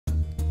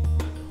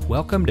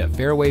Welcome to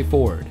Fairway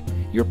Ford,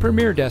 your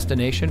premier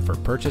destination for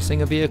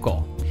purchasing a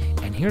vehicle.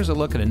 And here's a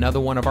look at another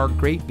one of our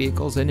great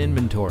vehicles in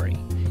inventory,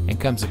 and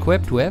comes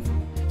equipped with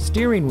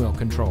steering wheel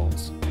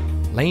controls,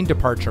 lane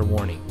departure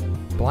warning,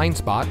 blind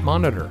spot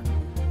monitor,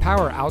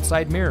 power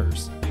outside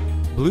mirrors,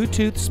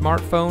 Bluetooth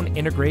smartphone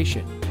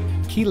integration,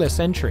 keyless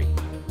entry,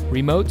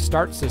 remote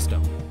start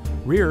system,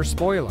 rear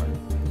spoiler,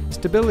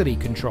 stability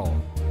control,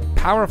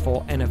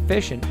 powerful and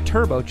efficient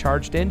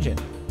turbocharged engine.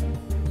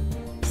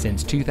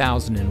 Since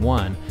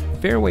 2001,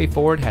 Fairway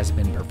Ford has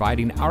been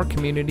providing our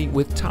community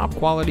with top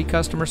quality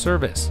customer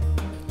service.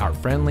 Our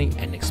friendly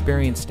and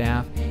experienced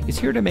staff is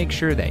here to make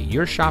sure that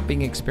your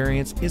shopping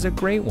experience is a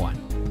great one.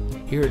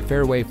 Here at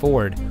Fairway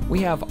Ford,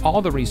 we have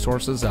all the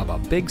resources of a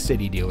big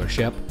city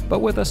dealership, but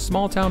with a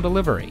small town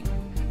delivery.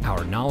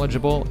 Our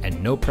knowledgeable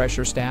and no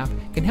pressure staff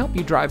can help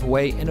you drive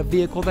away in a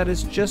vehicle that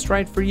is just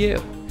right for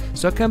you.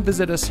 So come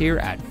visit us here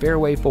at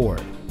Fairway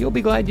Ford. You'll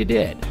be glad you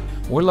did.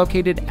 We're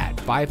located at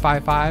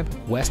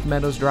 555 West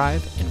Meadows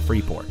Drive in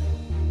Freeport.